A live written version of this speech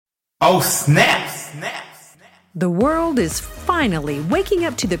Oh, snap! Snap! The world is finally waking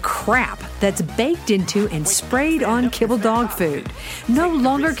up to the crap that's baked into and sprayed on kibble dog food. No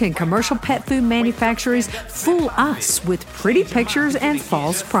longer can commercial pet food manufacturers fool us with pretty pictures and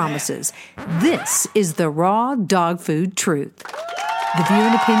false promises. This is the raw dog food truth. The view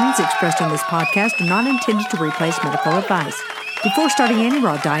and opinions expressed on this podcast are not intended to replace medical advice. Before starting any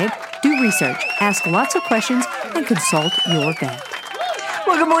raw diet, do research, ask lots of questions, and consult your vet.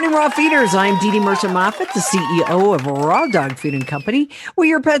 Well, good morning, Raw Feeders. I'm Dee Dee Mercer-Moffitt, the CEO of Raw Dog Food and Company, where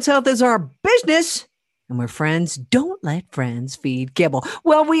your pet's health is our business and where friends don't let friends feed kibble.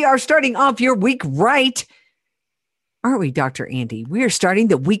 Well, we are starting off your week right, aren't we, Dr. Andi? We are starting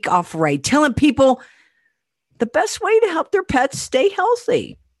the week off right, telling people the best way to help their pets stay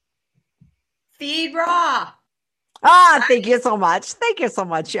healthy. Feed raw. Thank you so much. Thank you so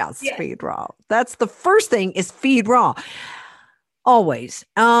much. Yes, feed raw. That's the first thing is feed raw. Always.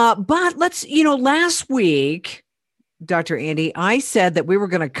 But let's, last week, Dr. Andi, I said that we were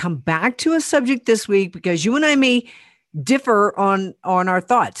going to come back to a subject this week because you and I may differ on our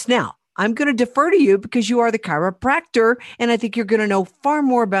thoughts. Now, I'm going to defer to you because you are the chiropractor, and I think you're going to know far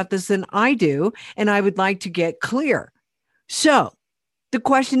more about this than I do, and I would like to get clear. So the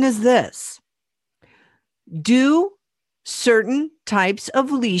question is this: do certain types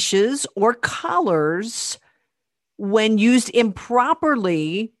of leashes or collars, when used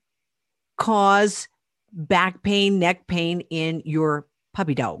improperly, cause back pain, neck pain in your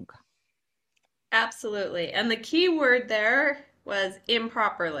puppy dog? Absolutely. And the key word there was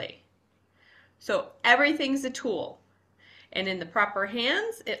improperly. So everything's a tool. And in the proper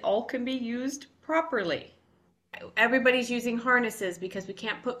hands, it all can be used properly. Everybody's using harnesses because we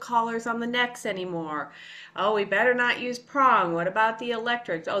can't put collars on the necks anymore. Oh, we better not use prong. What about the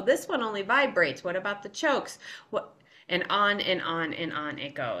electrics? Oh, this one only vibrates. What about the chokes? What? And on and on and on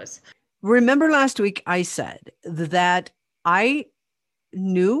it goes. Remember last week I said that I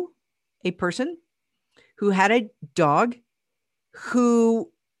knew a person who had a dog who,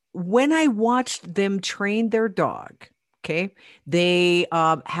 when I watched them train their dog, they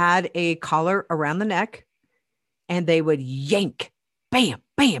had a collar around the neck, and they would yank, bam,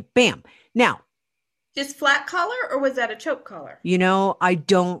 bam, bam. Now, just flat collar, or was that a choke collar? I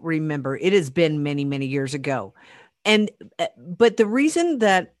don't remember. It has been many, many years ago. But the reason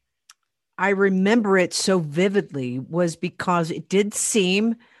that I remember it so vividly was because it did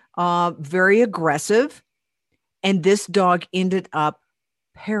seem very aggressive, and this dog ended up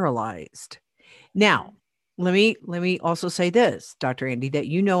paralyzed. Now, let me also say this, Dr. Andi,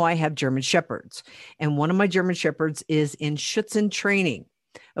 that I have German Shepherds, and one of my German Shepherds is in Schutzen training.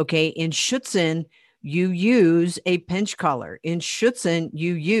 Okay, in Schutzen, you use a pinch collar. In Schutzen,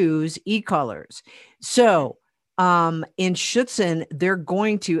 you use e-collars. So in Schutzen, they're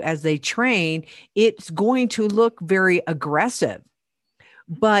going to, as they train, it's going to look very aggressive,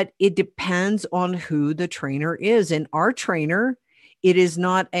 but it depends on who the trainer is. And our trainer, it is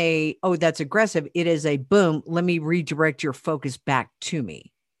not that's aggressive. It is a boom, let me redirect your focus back to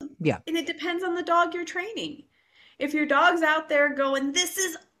me. Yeah. And it depends on the dog you're training. If your dog's out there going, this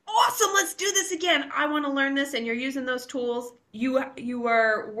is awesome, let's do this again, I want to learn this, and you're using those tools, you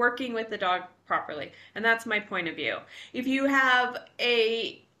are working with the dog properly. And that's my point of view. If you have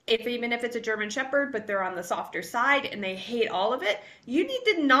even if it's a German Shepherd, but they're on the softer side and they hate all of it, you need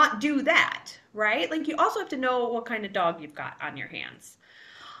to not do that, right? Like, you also have to know what kind of dog you've got on your hands.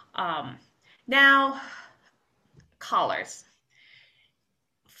 Now, collars.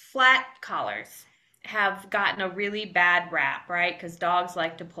 Flat collars have gotten a really bad rap, right? Because dogs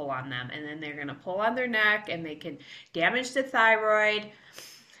like to pull on them, and then they're going to pull on their neck, and they can damage the thyroid.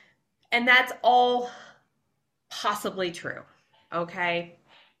 And that's all possibly true, okay?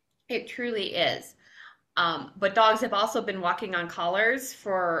 It truly is. But dogs have also been walking on collars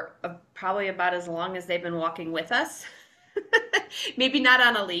for probably about as long as they've been walking with us. Maybe not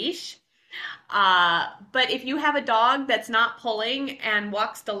on a leash. But if you have a dog that's not pulling and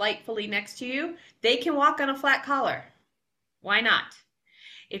walks delightfully next to you, they can walk on a flat collar. Why not?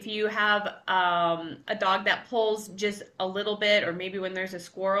 If you have a dog that pulls just a little bit, or maybe when there's a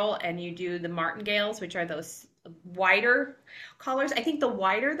squirrel and you do the martingales, which are those wider collars. I think the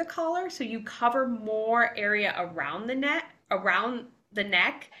wider the collar, so you cover more area around the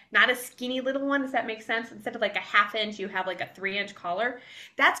neck, not a skinny little one, if that makes sense. Instead of like a ½ inch, you have like a 3-inch collar.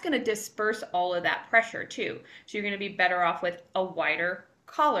 That's going to disperse all of that pressure too. So you're going to be better off with a wider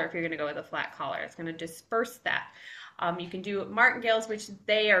collar if you're going to go with a flat collar. It's going to disperse that. You can do martingales, which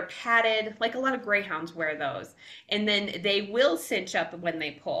they are padded, like a lot of greyhounds wear those. And then they will cinch up when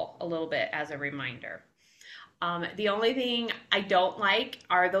they pull a little bit as a reminder. The only thing I don't like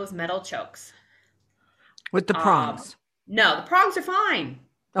are those metal chokes. With the Um, prongs. no, the prongs are fine.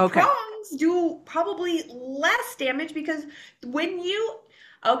 The Okay. prongs do probably less damage because when you,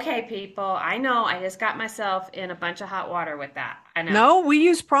 okay, people, I know I just got myself in a bunch of hot water with that. I know. No, we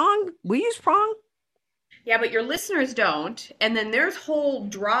use prong. We use prong. Yeah, but your listeners don't. And then there's whole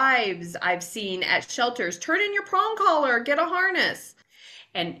drives I've seen at shelters. Turn in your prong collar, get a harness.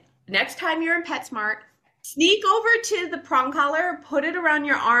 And next time you're in PetSmart, sneak over to the prong collar, put it around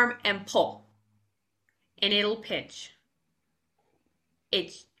your arm, and pull. And it'll pinch.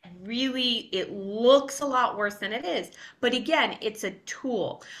 It's really, it looks a lot worse than it is. But again, it's a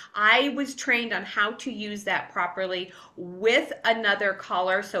tool. I was trained on how to use that properly with another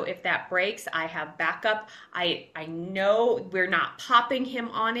collar. So if that breaks, I have backup. I know we're not popping him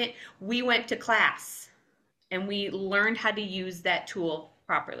on it. We went to class and we learned how to use that tool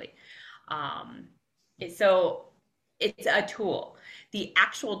properly. Um, so it's a tool. The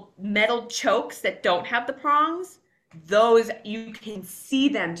actual metal chokes that don't have the prongs, those you can see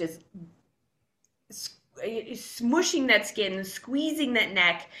them just smushing that skin, squeezing that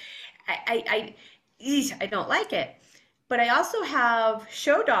neck. I don't like it. But I also have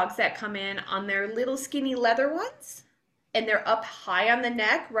show dogs that come in on their little skinny leather ones, and they're up high on the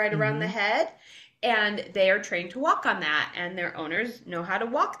neck, right around the head, and they are trained to walk on that, and their owners know how to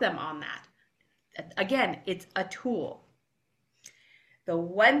walk them on that. Again, it's a tool. The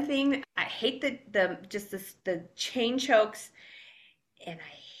one thing I hate the chain chokes, and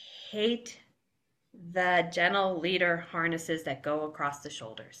I hate the gentle leader harnesses that go across the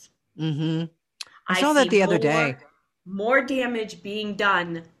shoulders. Mm-hmm. I I saw that see the other day. more damage being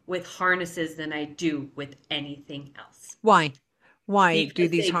done with harnesses than I do with anything else. Why? Why do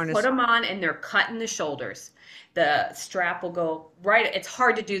Because these they put harnesses? them on and they're cutting the shoulders. The strap will go right. It's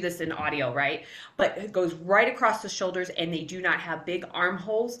hard to do this in audio, right? But it goes right across the shoulders, and they do not have big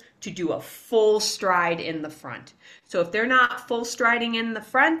armholes to do a full stride in the front. So if they're not full striding in the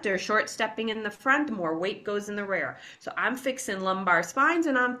front, they're short stepping in the front, more weight goes in the rear. So I'm fixing lumbar spines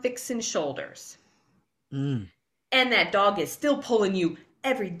and I'm fixing shoulders. Mm. And that dog is still pulling you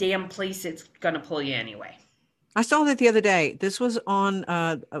every damn place it's going to pull you anyway. I saw that the other day. This was on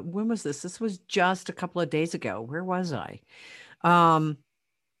when was this? This was just a couple of days ago. Where was I? Um,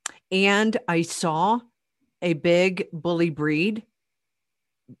 and I saw a big bully breed,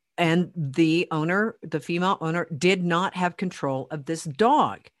 and the owner, the female owner, did not have control of this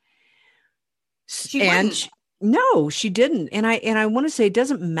dog. She And wouldn't. no, she didn't. And I want to say it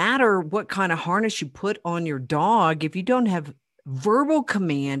doesn't matter what kind of harness you put on your dog if you don't have verbal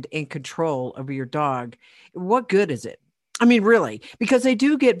command and control over your dog. What good is it? I mean, really, because they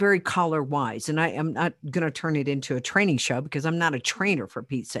do get very collar wise, and I am not going to turn it into a training show because I'm not a trainer, for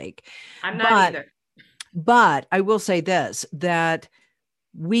Pete's sake. I'm not But either. but I will say this, that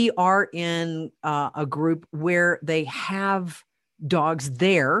we are in a group where they have dogs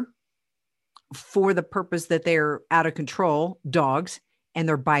there for the purpose that they're out of control dogs and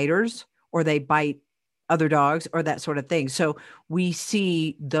they're biters, or they bite other dogs or that sort of thing. So we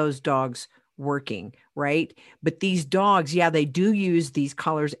see those dogs working, right? But these dogs, yeah, they do use these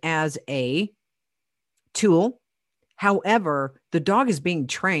collars as a tool. However, the dog is being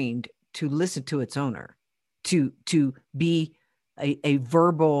trained to listen to its owner, to be a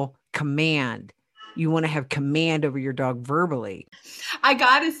verbal command. You want to have command over your dog verbally. I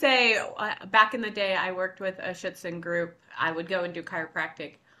gotta say, back in the day, I worked with a Shih Tzu group. I would go and do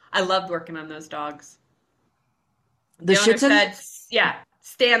chiropractic. I loved working on those dogs. The The Shih owner Tzu, said, yeah,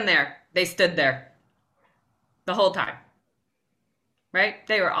 stand there. They stood there the whole time. Right?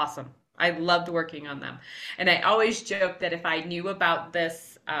 They were awesome. I loved working on them. And I always joke that if I knew about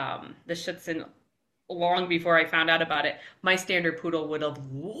this, the Shih Tzu long before I found out about it, my standard poodle would have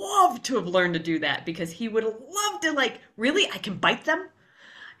loved to have learned to do that because he would have loved to, like, really? I can bite them?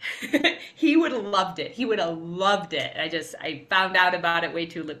 He would have loved it. He would have loved it. I found out about it way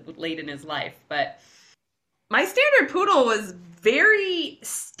too late in his life. But my standard poodle was very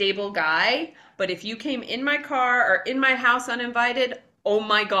stable guy. But if you came in my car or in my house uninvited, oh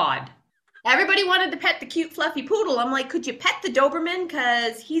my God. Everybody wanted to pet the cute fluffy poodle. I'm like, could you pet the Doberman?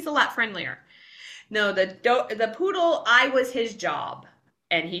 Because he's a lot friendlier. No, the poodle, I was his job.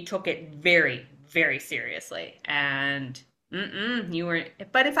 And he took it very, very seriously. And you weren't.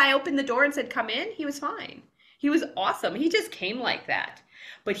 But if I opened the door and said, come in, he was fine. He was awesome. He just came like that.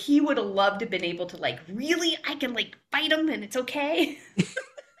 But he would have loved to have been able to, like, really, I can, like, bite him and it's okay.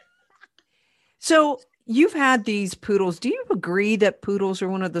 so you've had these poodles. Do you agree that poodles are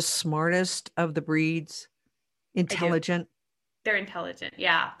one of the smartest of the breeds? Intelligent? They're intelligent,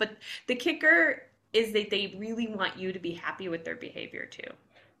 yeah. But the kicker is that they really want you to be happy with their behavior too.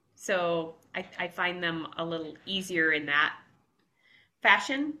 So I find them a little easier in that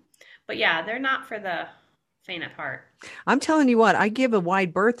fashion. But yeah, they're not for the faint of heart. I'm telling you what, I give a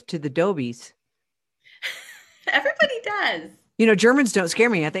wide berth to the Dobies. Everybody does. Germans don't scare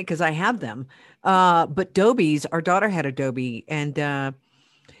me, I think, because I have them. But Dobies, our daughter had a Dobie, and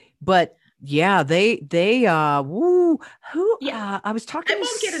but yeah, woo, who Yeah, I was I talking to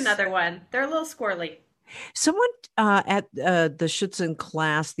won't get another one. They're a little squirrely. someone at the Schutzen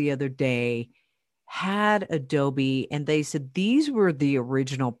class the other day had a Dobie, and they said these were the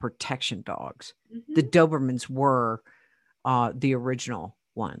original protection dogs. The Hmm. Dobermans were the original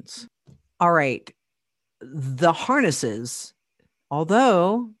ones. All right, the harnesses,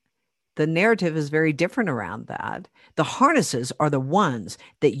 although the narrative is very different around that. The harnesses are the ones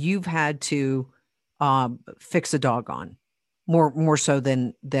that you've had to fix a dog on, more so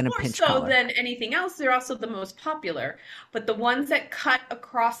than a More pinch so collar. than anything else, they're also the most popular. But the ones that cut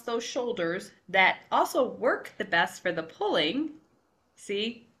across those shoulders that also work the best for the pulling,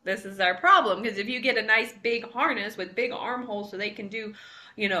 see, this is our problem. Because if you get a nice big harness with big armholes so they can do,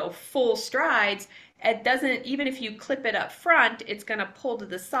 full strides, it doesn't, even if you clip it up front, it's going to pull to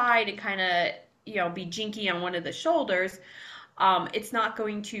the side and kind of, be jinky on one of the shoulders. It's not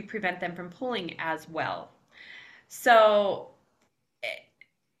going to prevent them from pulling as well. So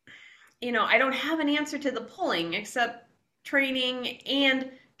I don't have an answer to the pulling except training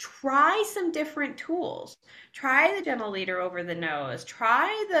and try some different tools. Try the gentle leader over the nose. Try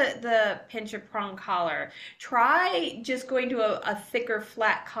the pinch of prong collar. Try just going to a thicker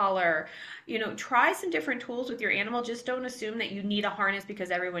flat collar. Try some different tools with your animal. Just don't assume that you need a harness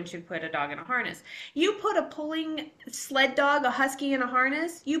because everyone should put a dog in a harness. You put a pulling sled dog, a husky in a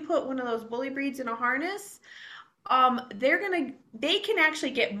harness. You put one of those bully breeds in a harness. They can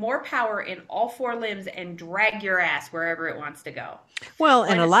actually get more power in all four limbs and drag your ass wherever it wants to go. Well,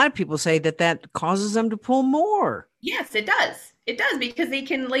 and When a lot of people say that causes them to pull more. Yes, it does. It does because they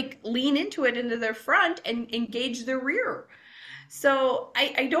can like lean into it into their front and engage their rear. So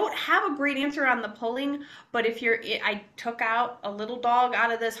I don't have a great answer on the pulling, but I took out a little dog out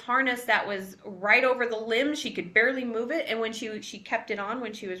of this harness that was right over the limb. She could barely move it. And when she kept it on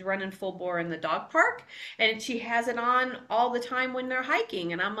when she was running full bore in the dog park, and she has it on all the time when they're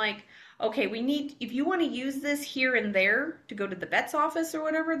hiking. And I'm like, okay, if you want to use this here and there to go to the vet's office or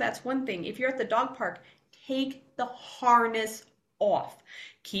whatever, that's one thing. If you're at the dog park, take the harness off.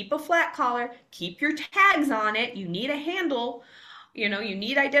 Keep a flat collar, keep your tags on it. You need a handle, you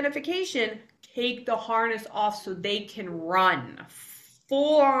need identification. Take the harness off so they can run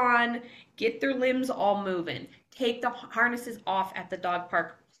full on, get their limbs all moving. Take the harnesses off at the dog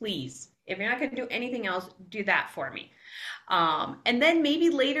park, please. If you're not going to do anything else, do that for me. And then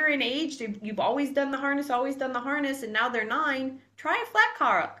maybe later in age, you've always done the harness, and now they're 9. Try a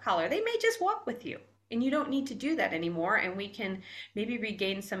flat collar. They may just walk with you. And you don't need to do that anymore. And we can maybe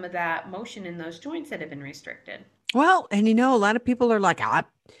regain some of that motion in those joints that have been restricted. Well, and a lot of people are like, I'm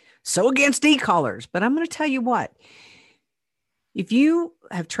so against e-collars, but I'm going to tell you what. If you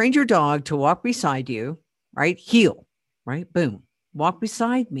have trained your dog to walk beside you, right? Heel, right? Boom, walk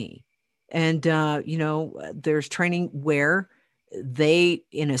beside me. And, there's training where they,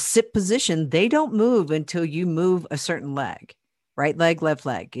 in a sit position, they don't move until you move a certain leg, right leg, left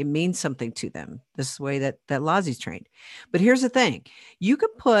leg. It means something to them. This is the way that Lazzie's trained. But here's the thing. You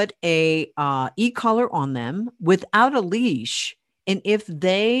could put a e-collar on them without a leash. And if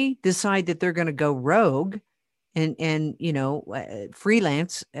they decide that they're going to go rogue and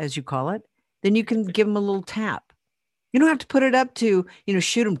freelance, as you call it, then you can give them a little tap. You don't have to put it up to,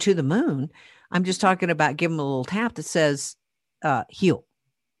 shoot them to the moon. I'm just talking about give them a little tap that says heel,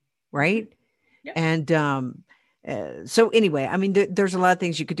 right? Yep. And so anyway, I mean, there's a lot of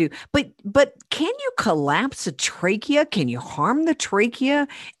things you could do. But can you collapse a trachea? Can you harm the trachea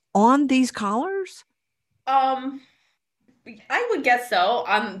on these collars? I would guess so.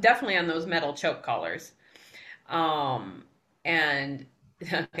 Definitely on those metal choke collars. And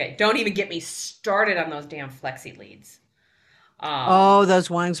okay, don't even get me started on those damn flexi leads. Those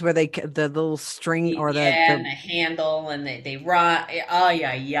ones where the little string or and the handle and they run. Oh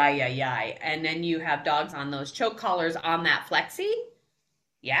yeah, and then you have dogs on those choke collars on that flexi.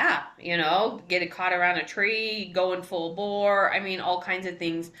 Yeah, get it caught around a tree, going full bore. I mean, all kinds of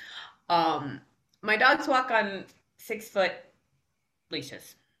things. My dogs walk on 6-foot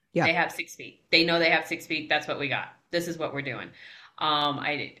leashes. Yeah. They have 6 feet. They know they have 6 feet. That's what we got. This is what we're doing.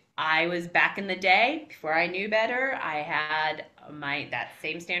 I was back in the day before I knew better. I had that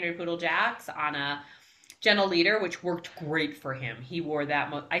same standard poodle Jacks on a Gentle Leader, which worked great for him. He wore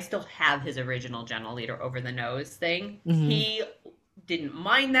that. I still have his original Gentle Leader over the nose thing. He didn't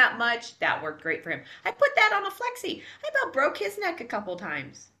mind that much. That worked great for him. I put that on a flexi. I about broke his neck a couple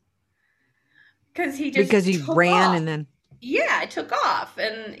times because he ran off. And then it took off,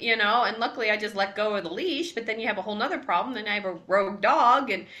 and and luckily I just let go of the leash. But then you have a whole nother problem. Then I have a rogue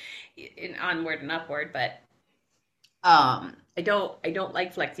dog, and onward and upward. But I don't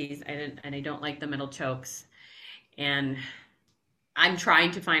like flexis, and I don't like the metal chokes, and I'm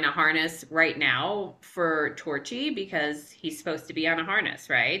trying to find a harness right now for Torchy because he's supposed to be on a harness,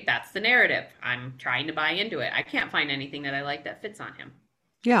 right? That's the narrative. I'm trying to buy into it. I can't find anything that I like that fits on him.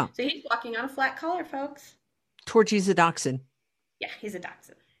 Yeah. So he's walking on a flat collar, folks. Torchy's a dachshund. Yeah, he's a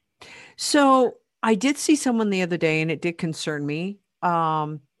dachshund. So I did see someone the other day, and it did concern me,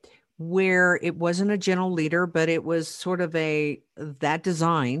 where it wasn't a gentle leader, but it was sort of that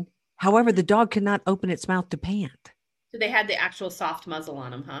design. However, the dog could not open its mouth to pant. So they had the actual soft muzzle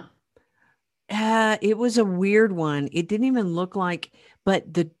on him, huh? It was a weird one. It didn't even look like,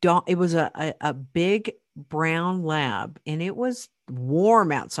 but the dog, it was a big brown lab, and it was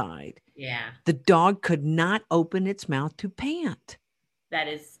warm outside. Yeah. The dog could not open its mouth to pant. That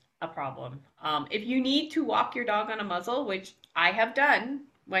is a problem. If you need to walk your dog on a muzzle, which I have done,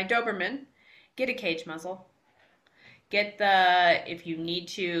 my Doberman, get a cage muzzle. If you need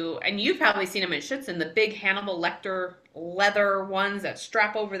to, and you've probably seen them at Schutzen, the big Hannibal Lecter leather ones that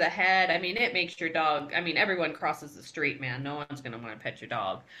strap over the head. I mean, it makes your dog, everyone crosses the street, man. No one's going to want to pet your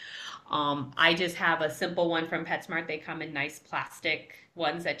dog. I just have a simple one from PetSmart. They come in nice plastic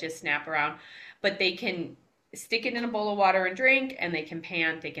ones that just snap around, but they can stick it in a bowl of water and drink, and they can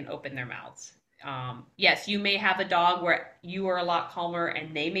pant, they can open their mouths. Yes, you may have a dog where you are a lot calmer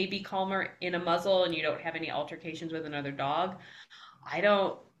and they may be calmer in a muzzle and you don't have any altercations with another dog. I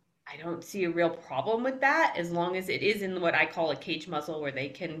don't see a real problem with that as long as it is in what I call a cage muzzle where they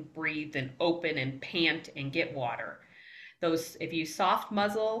can breathe and open and pant and get water. If you soft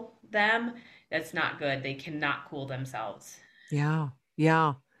muzzle them, that's not good. They cannot cool themselves. Yeah.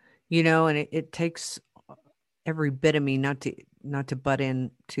 Yeah. And it takes every bit of me not to butt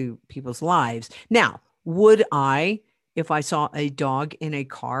into people's lives. Now, would I, if I saw a dog in a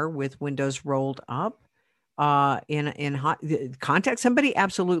car with windows rolled up, in hot contact somebody?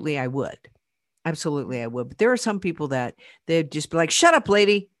 Absolutely, I would. Absolutely, I would. But there are some people that they'd just be like, "Shut up,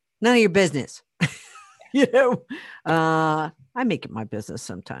 lady! None of your business." I make it my business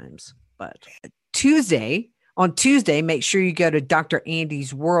sometimes. But on Tuesday, make sure you go to Dr.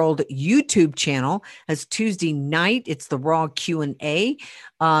 Andy's World YouTube channel. That's Tuesday night. It's the Raw Q&A.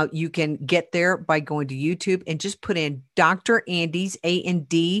 You can get there by going to YouTube and just put in Dr. Andy's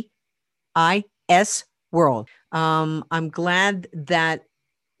ANDIS World. I'm glad that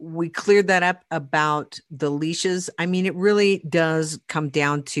we cleared that up about the leashes. It really does come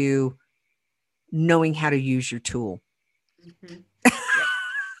down to knowing how to use your tool. Mm-hmm.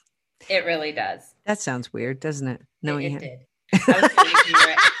 It really does. That sounds weird, doesn't it? It did. I was going to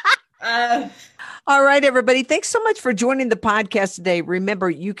hear it. All right, everybody. Thanks so much for joining the podcast today. Remember,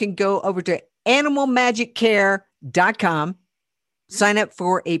 you can go over to animalmagiccare.com, sign up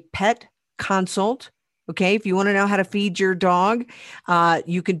for a pet consult. Okay. If you want to know how to feed your dog,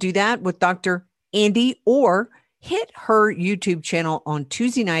 you can do that with Dr. Andi, or hit her YouTube channel on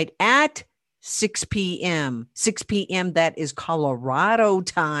Tuesday night at 6 p.m. 6 p.m. That is Colorado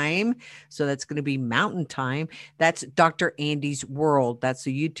time. So that's going to be mountain time. That's Dr. Andy's World. That's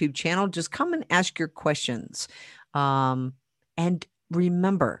the YouTube channel. Just come and ask your questions. And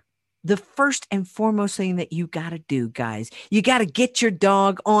remember, the first and foremost thing that you got to do, guys, you got to get your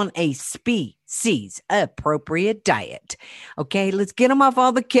dog on a species appropriate diet. Okay, let's get them off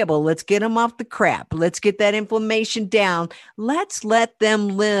all the kibble. Let's get them off the crap. Let's get that inflammation down. Let's let them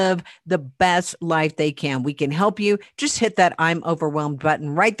live the best life they can. We can help you. Just hit that I'm overwhelmed button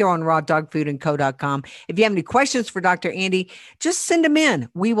right there on rawdogfoodandco.com. If you have any questions for Dr. Andi, just send them in.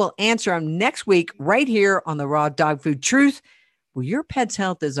 We will answer them next week right here on the Raw Dog Food Truth, where your pet's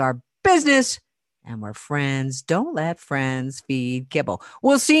health is our business, and we're friends. Don't let friends feed kibble.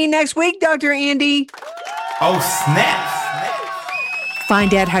 We'll see you next week, Dr. Andi. Oh, snap.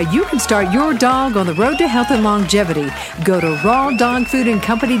 Find out how you can start your dog on the road to health and longevity. Go to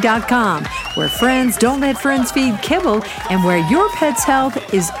rawdogfoodandcompany.com, where friends don't let friends feed kibble, and where your pet's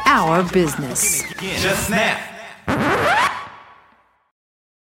health is our business. Just snap.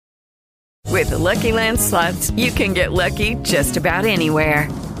 With the Lucky Land Slots, you can get lucky just about anywhere.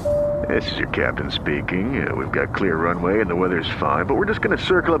 This is your captain speaking. We've got clear runway and the weather's fine, but we're just going to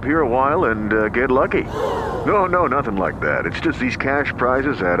circle up here a while and get lucky. No, nothing like that. It's just these cash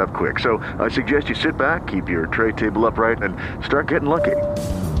prizes add up quick. So I suggest you sit back, keep your tray table upright, and start getting lucky.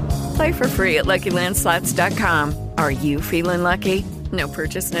 Play for free at LuckyLandSlots.com. Are you feeling lucky? No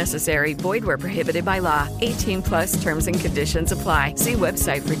purchase necessary. Void where prohibited by law. 18 plus terms and conditions apply. See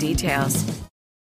website for details.